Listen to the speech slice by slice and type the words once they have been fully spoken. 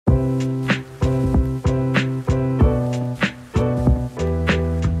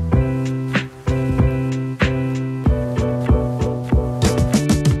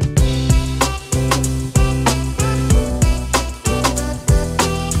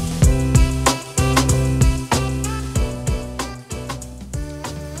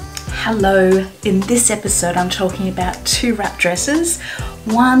Hello, in this episode I'm talking about two wrap dresses.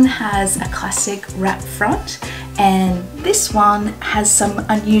 One has a classic wrap front and this one has some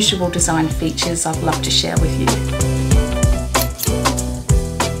unusual design features I'd love to share with you.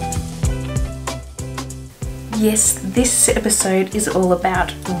 Yes, this episode is all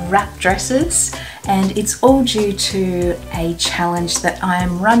about wrap dresses and it's all due to a challenge that I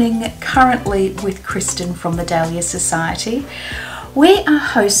am running currently with Kristen from the Dahlia Society. We are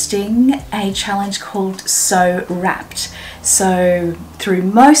hosting a challenge called SewWrapped. So through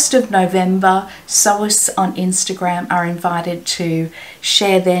most of November, sewers on Instagram are invited to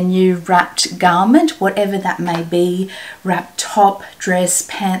share their new wrapped garment, whatever that may be, wrapped top, dress,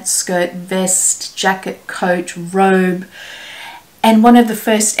 pants, skirt, vest, jacket, coat, robe. And one of the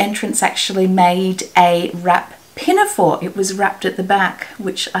first entrants actually made a wrap pinafore. It was wrapped at the back,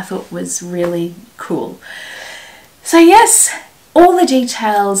 which I thought was really cool. So yes, all the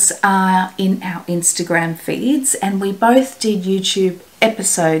details are in our Instagram feeds, and we both did YouTube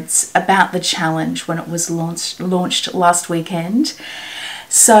episodes about the challenge when it was launched last weekend.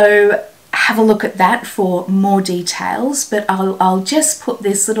 So have a look at that for more details, but I'll just put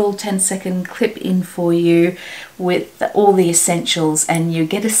this little 10-second clip in for you with all the essentials and you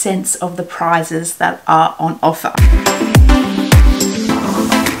get a sense of the prizes that are on offer.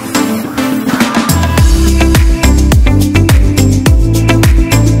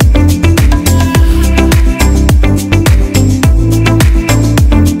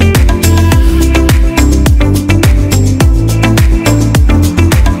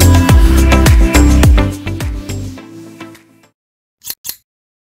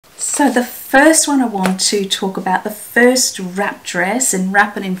 So the first one I want to talk about, the first wrap dress, and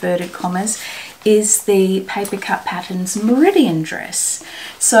wrap in inverted commas, is the Papercut Patterns Meridian dress.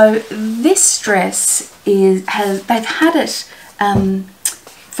 So this dress they've had it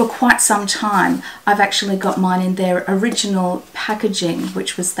for quite some time. I've actually got mine in their original packaging,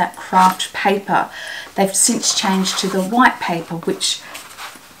 which was that craft paper. They've since changed to the white paper, which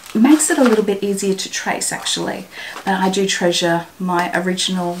makes it a little bit easier to trace actually, but I do treasure my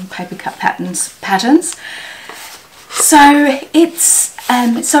original Papercut patterns. So it's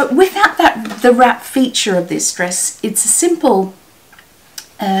so without the wrap feature of this dress, it's a simple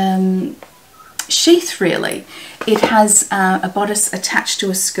sheath really. It has a bodice attached to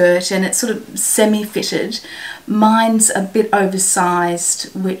a skirt and it's sort of semi-fitted. Mine's a bit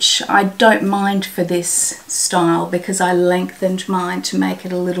oversized, which I don't mind for this style because I lengthened mine to make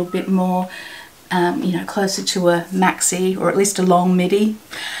it a little bit more, you know, closer to a maxi or at least a long midi.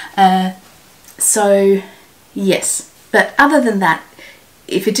 So yes, but other than that,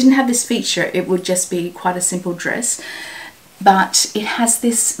 if it didn't have this feature, it would just be quite a simple dress. But it has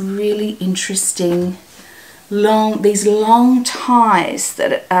this really interesting these long ties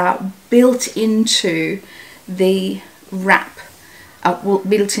that are built into the wrap,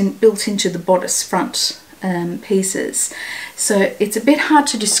 built into the bodice front pieces. So it's a bit hard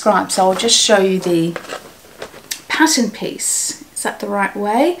to describe, so I'll just show you the pattern piece. Is that the right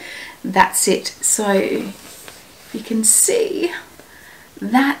way? That's it. So you can see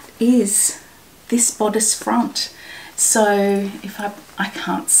that is this bodice front. So if I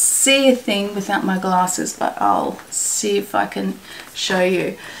can't see a thing without my glasses, but I'll see if I can show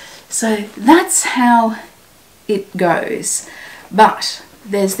you. So that's how it goes. But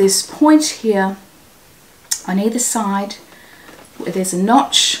there's this point here on either side where there's a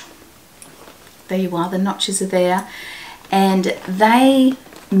notch. There you are, the notches are there. And they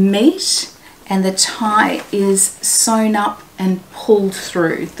meet and the tie is sewn up and pulled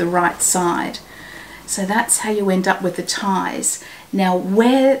through the right side. So that's how you end up with the ties. Now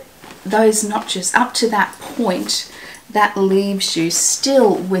where those notches up to that point, that leaves you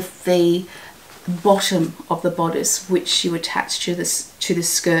still with the bottom of the bodice which you attach to the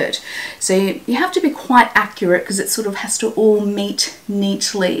skirt. So you have to be quite accurate because it sort of has to all meet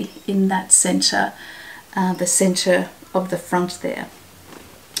neatly in that center, the center of the front there.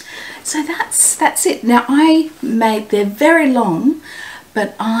 So that's it. Now they're very long,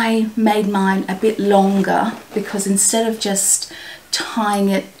 but I made mine a bit longer because instead of just tying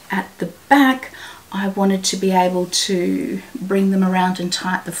it at the back, I wanted to be able to bring them around and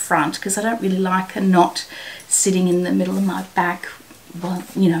tie at the front because I don't really like a knot sitting in the middle of my back, well,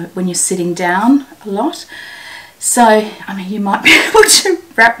 you know, when you're sitting down a lot. So, I mean, you might be able to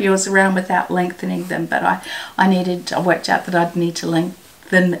wrap yours around without lengthening them, but I worked out that I'd need to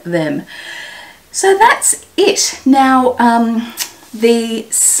lengthen them. So that's it. Now, the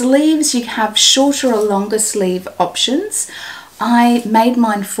sleeves, you have shorter or longer sleeve options. I made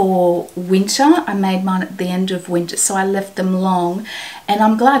mine for winter. I made mine at the end of winter, so I left them long, and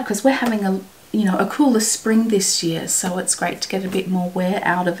I'm glad because we're having a cooler spring this year, so it's great to get a bit more wear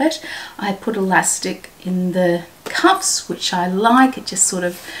out of it. I put elastic in the cuffs, which I like. It just sort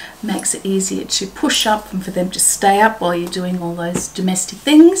of makes it easier to push up and for them to stay up while you're doing all those domestic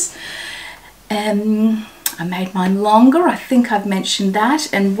things. I made mine longer. I think I've mentioned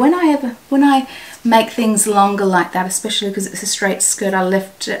that. And when I make things longer like that, especially because it's a straight skirt,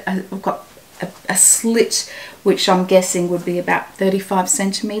 I've got a slit, which I'm guessing would be about 35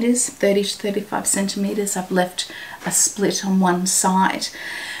 centimeters, 30 to 35 centimeters. I've left a split on one side.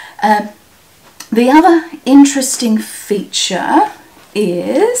 The other interesting feature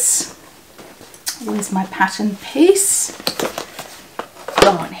is, where's my pattern piece?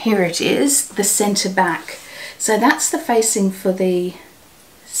 Oh, and here it is, the center back. So that's the facing for the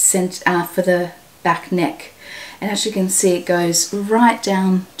back neck, and as you can see, it goes right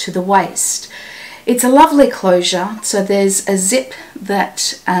down to the waist. It's a lovely closure. So there's a zip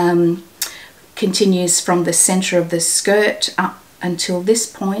that continues from the center of the skirt up until this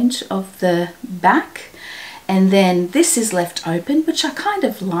point of the back, and then this is left open, which I kind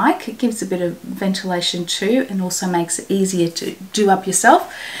of like. It gives a bit of ventilation too, and also makes it easier to do up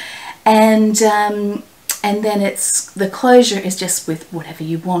yourself. And then the closure is just with whatever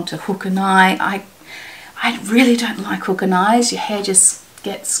you want, a hook and eye. I really don't like hook and eyes. Your hair just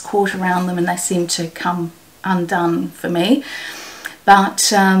gets caught around them and they seem to come undone for me.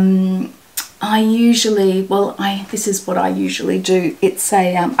 But this is what I usually do. It's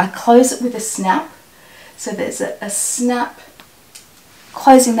I close it with a snap. So there's a snap,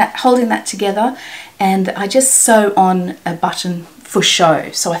 closing that, holding that together, and I just sew on a button for show.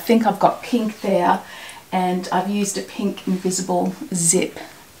 So I think I've got pink there, and I've used a pink invisible zip,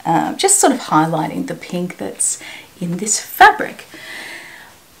 just sort of highlighting the pink that's in this fabric.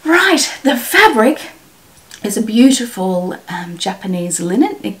 Right, the fabric is a beautiful Japanese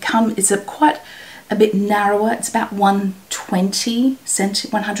linen. It's quite a bit narrower. It's about 120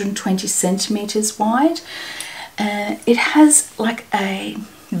 centimeters wide. It has like a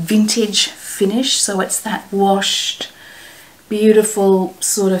vintage finish, so it's that washed, beautiful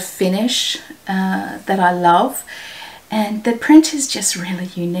sort of finish that I love, and the print is just really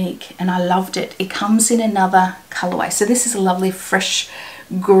unique, and I loved it. It comes in another colorway. So this is a lovely fresh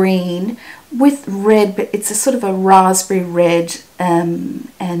green with red, but it's a sort of a raspberry red,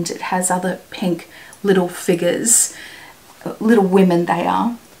 and it has other pink little figures, little women they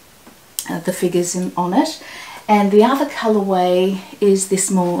are, the figures on it. And the other colorway is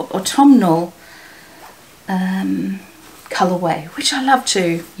this more autumnal colorway, which I love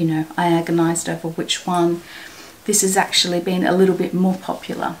too. I agonized over which one. This has actually been a little bit more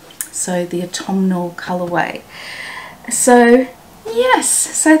popular, so the autumnal colorway. So yes,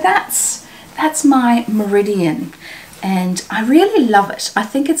 so that's my Meridian, and I really love it. I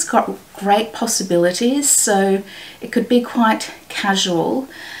think it's got great possibilities, so it could be quite casual,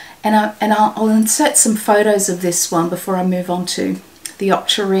 and I'll insert some photos of this one before I move on to the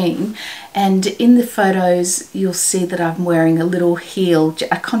Octarine. And in the photos you'll see that I'm wearing a little heel,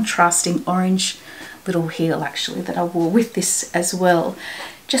 a contrasting orange little heel actually, that I wore with this as well,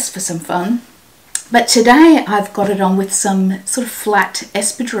 just for some fun. But today I've got it on with some sort of flat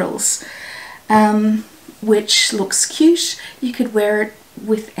espadrilles, which looks cute. You could wear it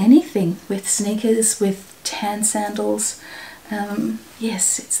with anything, with sneakers, with tan sandals.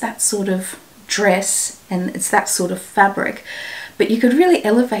 Yes, it's that sort of dress and it's that sort of fabric, but you could really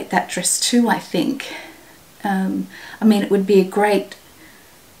elevate that dress too, I think. I mean, it would be a great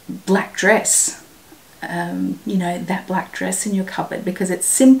black dress, that black dress in your cupboard, because it's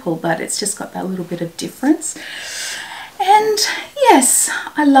simple, but it's just got that little bit of difference. And yes,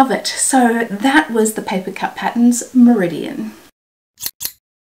 I love it. So that was the Papercut Patterns Meridian.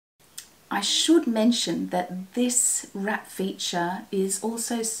 I should mention that this wrap feature is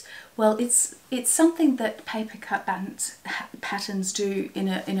also, well, it's something that Papercut Patterns do in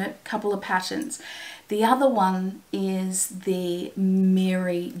a couple of patterns. The other one is the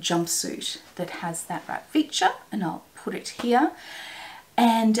Mary jumpsuit that has that wrap feature, and I'll put it here.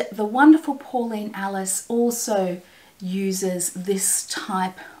 And the wonderful Pauline Alice also uses this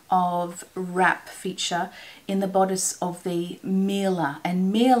type of wrap feature in the bodice of the Mila, and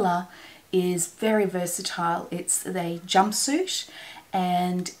Mila is very versatile. It's a jumpsuit,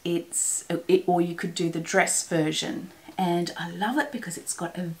 and or you could do the dress version, and I love it because it's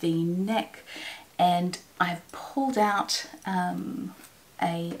got a V-neck. And I've pulled out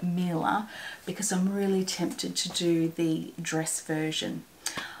a Mila because I'm really tempted to do the dress version.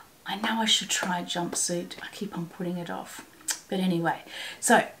 I know I should try a jumpsuit. I keep on putting it off, But anyway,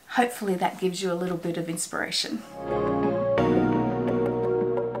 so hopefully that gives you a little bit of inspiration.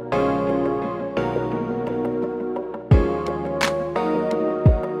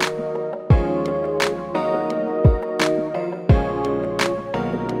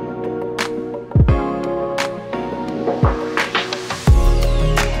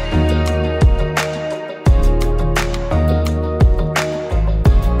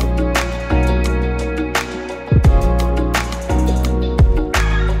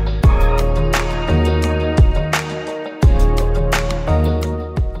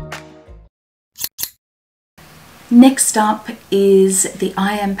 Next up is the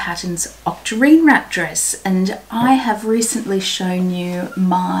I Am Patterns Octarine wrap dress, and I have recently shown you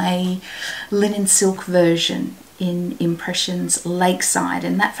my linen silk version in Impressions Lakeside,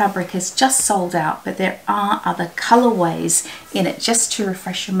 and that fabric has just sold out, but there are other colorways in it. Just to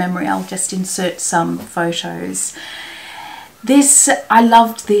refresh your memory, I'll just insert some photos. I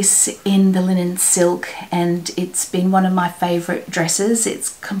loved this in the linen silk, and it's been one of my favorite dresses.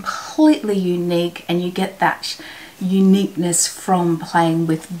 It's completely unique, and you get that uniqueness from playing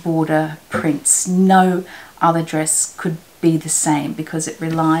with border prints. No other dress could be the same because it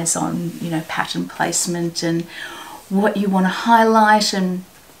relies on, you know, pattern placement and what you want to highlight, and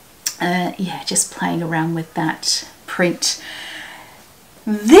yeah, just playing around with that print.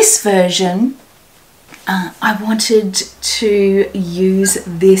 This version, I wanted to use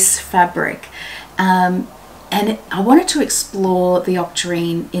this fabric, and I wanted to explore the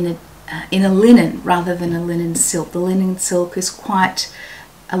Octarine in a linen rather than a linen silk. The linen silk is quite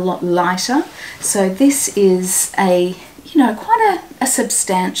a lot lighter, so this is a, you know, quite a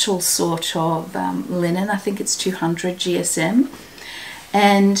substantial sort of linen. I think it's 200 GSM,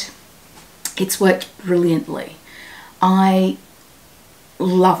 and it's worked brilliantly. I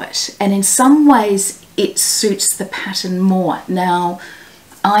love it, and in some ways it suits the pattern more. Now,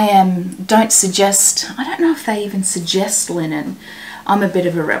 I don't know if they even suggest linen. I'm a bit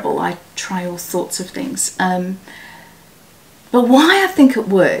of a rebel. I try all sorts of things. But why I think it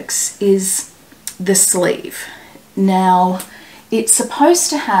works is the sleeve. Now, it's supposed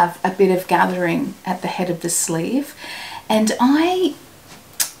to have a bit of gathering at the head of the sleeve, and I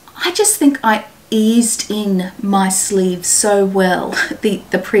just think I eased in my sleeve so well,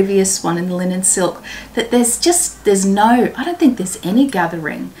 the previous one in the linen silk, that I don't think there's any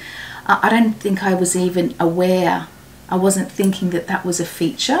gathering. I don't think I was even aware. I wasn't thinking that that was a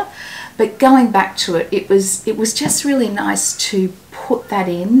feature, but going back to it, it was just really nice to put that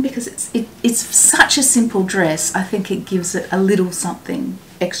in, because it's such a simple dress. I think it gives it a little something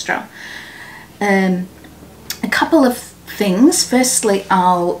extra. A couple of things. Firstly,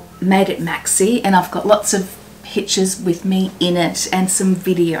 I'll made it maxi, and I've got lots of pictures with me in it and some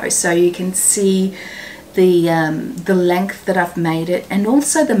video, so you can see the length that I've made it, and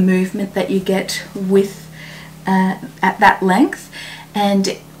also the movement that you get with at that length.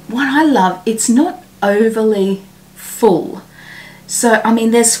 And what I love, it's not overly full. So, I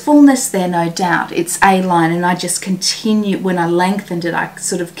mean, there's fullness there, no doubt. It's A-line, and I just continued, when I lengthened it, I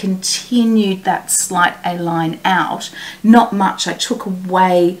sort of continued that slight A-line out. Not much. I took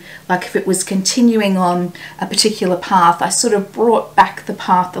away, like if it was continuing on a particular path, I sort of brought back the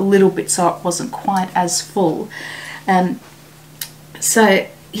path a little bit so it wasn't quite as full. So,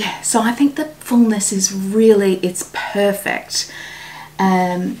 yeah, so I think the fullness is really, it's perfect.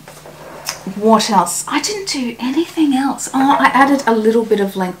 What else? I didn't do anything else. Oh, I added a little bit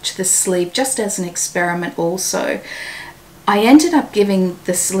of length to the sleeve just as an experiment also. I ended up giving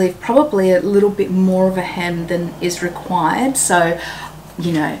the sleeve probably a little bit more of a hem than is required. So,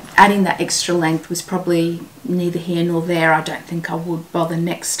 you know, adding that extra length was probably neither here nor there. I don't think I would bother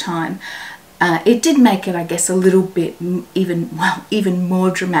next time. It did make it, I guess, a little bit even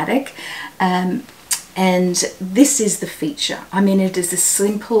more dramatic. And this is the feature. I mean, it is a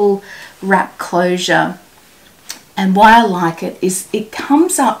simple wrap closure, and why I like it is it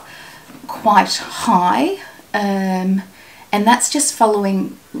comes up quite high, and that's just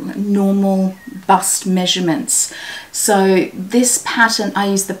following normal bust measurements. So this pattern, I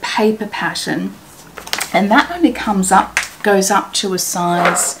use the paper pattern, and that only goes up to a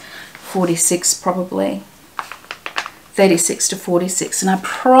size 46 probably. 36 to 46, and I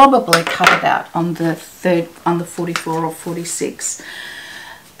probably cut it out on the 44 or 46,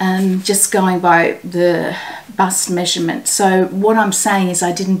 just going by the bust measurement. So what I'm saying is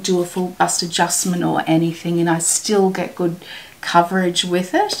I didn't do a full bust adjustment or anything, and I still get good coverage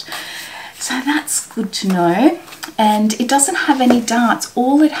with it. So that's good to know. And it doesn't have any darts.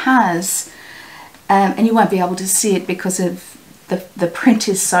 All it has, and you won't be able to see it because of the print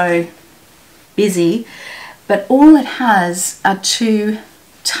is so busy, but all it has are 2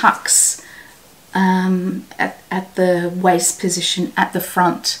 tucks at the waist position at the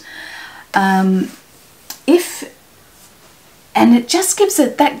front. And it just gives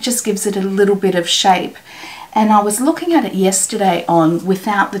it, that just gives it a little bit of shape. And I was looking at it yesterday on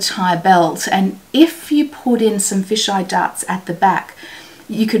without the tie belt, and if you put in some fisheye darts at the back,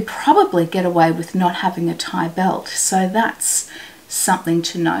 you could probably get away with not having a tie belt. So that's something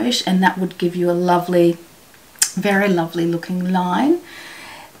to note, and that would give you a lovely, very lovely looking line.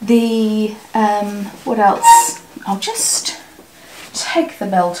 The what else? I'll just take the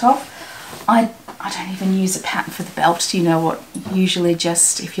belt off. I don't even use a pattern for the belt. You know what? Usually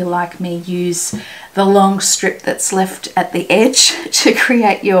just, if you're like me, use the long strip that's left at the edge to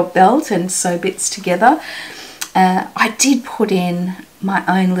create your belt and sew bits together. I did put in my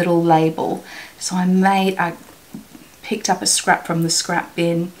own little label. So I picked up a scrap from the scrap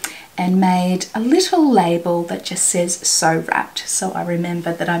bin and made a little label that just says SewWrapped. So I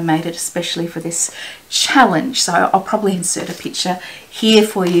remembered that I made it especially for this challenge. So I'll probably insert a picture here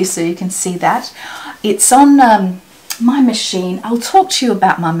for you so you can see that. It's on my machine. I'll talk to you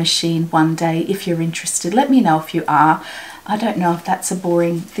about my machine one day if you're interested. Let me know if you are. I don't know if that's a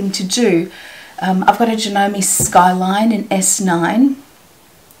boring thing to do. I've got a Janome Skyline in S9,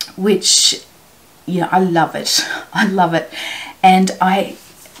 which, yeah, I love it. I love it. And I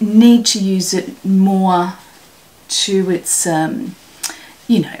need to use it more to its,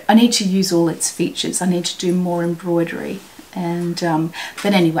 you know, I need to use all its features. I need to do more embroidery. And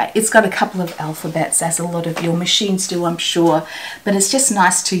but anyway, it's got a couple of alphabets, as a lot of your machines do, I'm sure. But it's just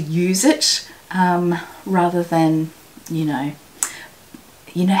nice to use it rather than, you know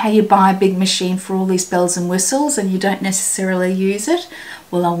how you buy a big machine for all these bells and whistles and you don't necessarily use it.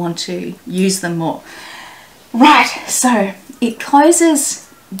 Well, I want to use them more. Right, so it closes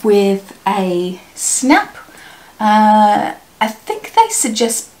with a snap. I think they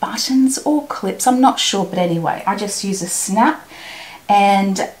suggest buttons or clips, I'm not sure, but anyway, I just use a snap,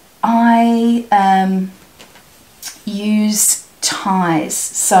 and I use ties.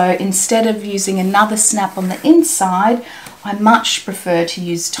 So instead of using another snap on the inside, I much prefer to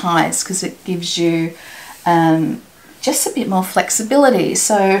use ties because it gives you just a bit more flexibility.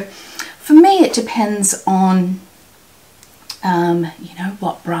 So for me, it depends on you know,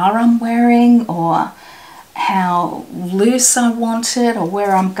 what bra I'm wearing, or how loose I want it, or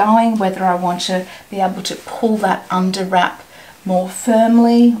where I'm going, whether I want to be able to pull that under wrap more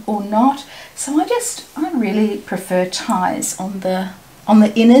firmly or not. So I really prefer ties on the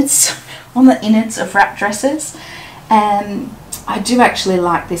innards of wrap dresses. I do actually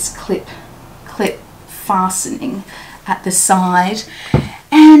like this clip fastening at the side,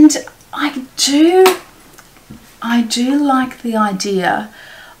 and I do like the idea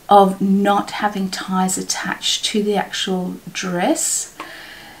of not having ties attached to the actual dress.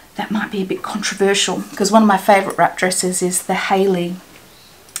 That might be a bit controversial, because one of my favourite wrap dresses is the Hayley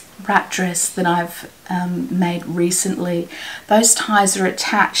wrap dress that I've made recently. Those ties are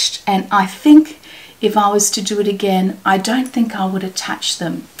attached, and I think if I was to do it again, I don't think I would attach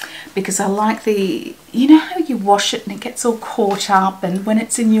them, because I like the, you know how you wash it and it gets all caught up, and when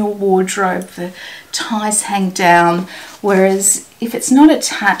it's in your wardrobe the ties hang down, whereas if it's not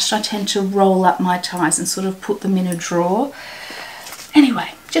attached I tend to roll up my ties and sort of put them in a drawer.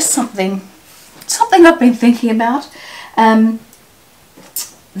 Anyway, just something I've been thinking about.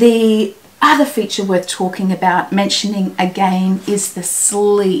 The other feature worth talking about, mentioning again, is the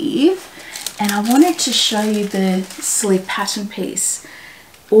sleeve. And I wanted to show you the sleeve pattern piece.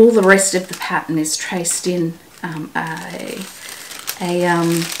 All the rest of the pattern is traced in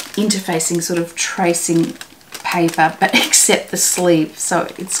interfacing sort of tracing paper, but except the sleeve. So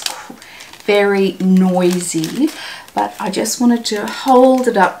it's very noisy, but I just wanted to hold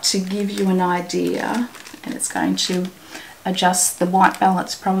it up to give you an idea, and it's going to adjust the white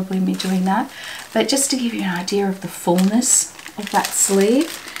balance, probably me doing that, but just to give you an idea of the fullness of that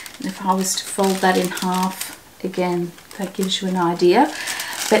sleeve. And if I was to fold that in half, again, that gives you an idea.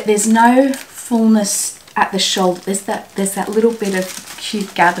 But there's no fullness at the shoulder. There's that little bit of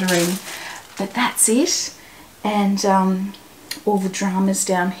cute gathering, but that's it. And all the dramas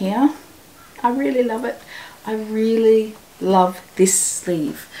down here. I really love it. I really love this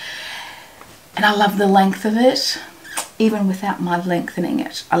sleeve. And I love the length of it, even without my lengthening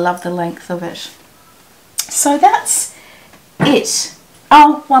it. I love the length of it. So that's it.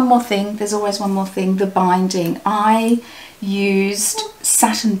 Oh, one more thing. There's always one more thing. The binding. I used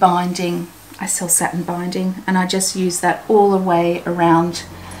satin binding. I sell satin binding, and I just use that all the way around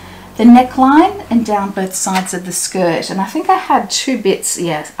the neckline and down both sides of the skirt. And I think I had two bits.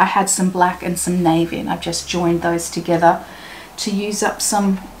 Yes, I had some black and some navy, and I've just joined those together to use up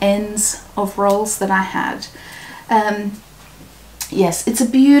some ends of rolls that I had. Yes, it's a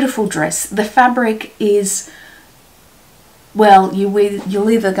beautiful dress. The fabric is, well, you're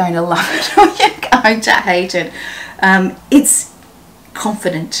either going to love it or you're going to hate it. It's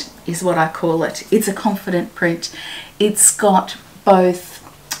confident is what I call it. It's a confident print. It's got both,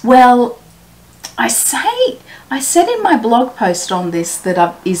 well, I said in my blog post on this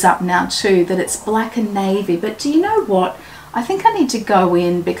that is up now too, that it's black and navy, but do you know what? I think I need to go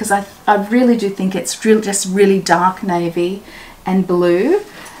in, because I really do think it's just really dark navy and blue.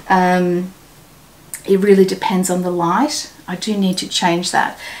 It really depends on the light. I do need to change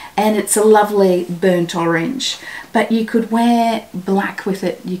that. And it's a lovely burnt orange, but you could wear black with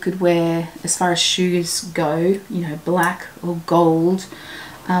it. You could wear, as far as shoes go, you know, black or gold,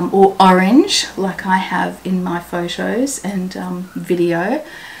 or orange, like I have in my photos and video.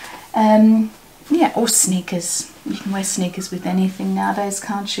 Yeah, or sneakers. You can wear sneakers with anything nowadays,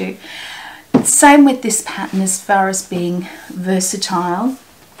 can't you? Same with this pattern as far as being versatile.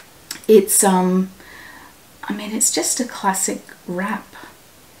 It's I mean, it's just a classic wrap,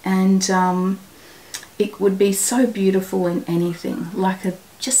 and it would be so beautiful in anything, like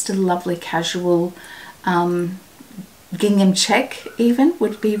just a lovely casual gingham check even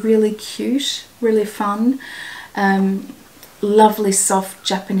would be really cute, really fun. Lovely soft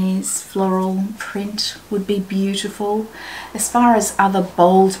Japanese floral print would be beautiful. As far as other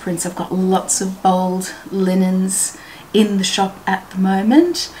bold prints, I've got lots of bold linens in the shop at the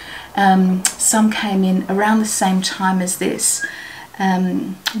moment. Some came in around the same time as this.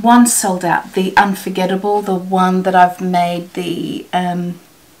 One sold out, the Unforgettable, the one that I've made, the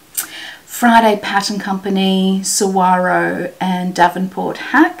Friday Pattern Company, Saguaro and Davenport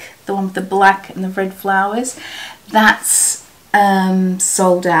Hack, the one with the black and the red flowers. That's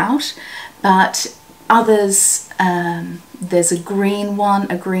sold out, but others, there's a green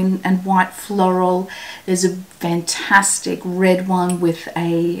one, a green and white floral. There's a fantastic red one with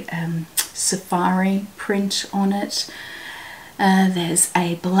a safari print on it. There's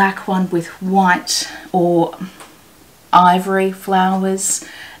a black one with white or ivory flowers.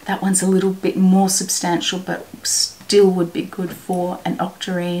 That one's a little bit more substantial, but still would be good for an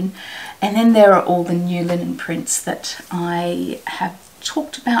Octarine. And then there are all the new linen prints that I have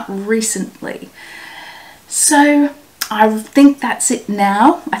talked about recently. So I think that's it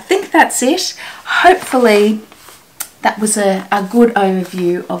now. I think that's it. Hopefully that was a good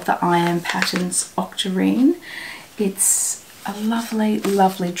overview of the I Am Patterns Octarine. It's a lovely,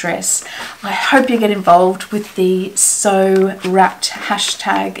 lovely dress. I hope you get involved with the SewWrapped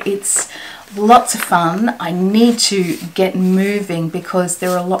hashtag. It's lots of fun. I need to get moving because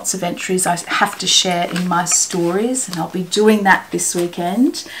there are lots of entries I have to share in my stories, and I'll be doing that this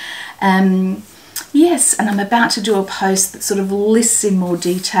weekend. Yes, and I'm about to do a post that sort of lists in more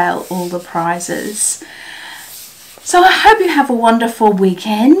detail all the prizes. So I hope you have a wonderful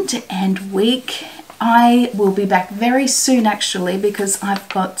weekend and week. I will be back very soon actually, because I've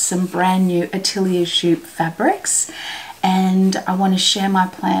got some brand new Atelier Shoot fabrics, and I want to share my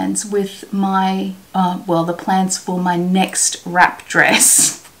plans with my, well, the plans for my next wrap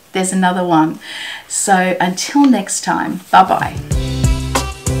dress. There's another one. So until next time, bye-bye.